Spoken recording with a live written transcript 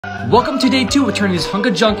Welcome to day 2 of turning this hunk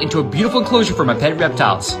of junk into a beautiful enclosure for my pet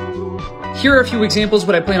reptiles. Here are a few examples of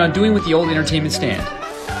what I plan on doing with the old entertainment stand.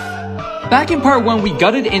 Back in part 1, we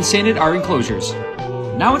gutted and sanded our enclosures.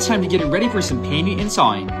 Now it's time to get it ready for some painting and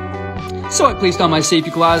sawing. So I placed on my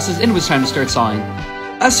safety glasses and it was time to start sawing.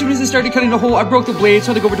 As soon as I started cutting a hole, I broke the blade,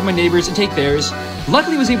 so I had to go over to my neighbors and take theirs.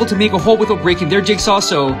 Luckily I was able to make a hole without breaking their jigsaw,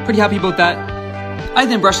 so pretty happy about that. I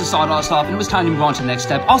then brushed the sawdust off and it was time to move on to the next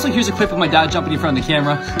step. Also, here's a clip of my dad jumping in front of the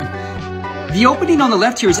camera. The opening on the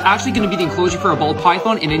left here is actually going to be the enclosure for a ball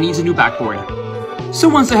python, and it needs a new backboard. So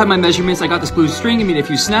once I had my measurements, I got this blue string and made a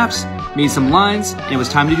few snaps, made some lines, and it was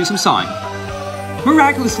time to do some sawing.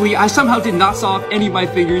 Miraculously, I somehow did not saw off any of my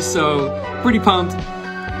fingers, so pretty pumped.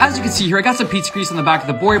 As you can see here, I got some pizza grease on the back of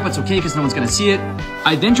the board, but it's okay because no one's going to see it.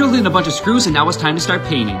 I then drilled in a bunch of screws, and now it's time to start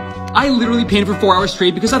painting. I literally painted for 4 hours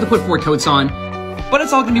straight because I had to put 4 coats on. But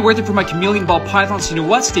it's all going to be worth it for my chameleon ball python, so you know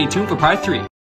what? Stay tuned for part 3.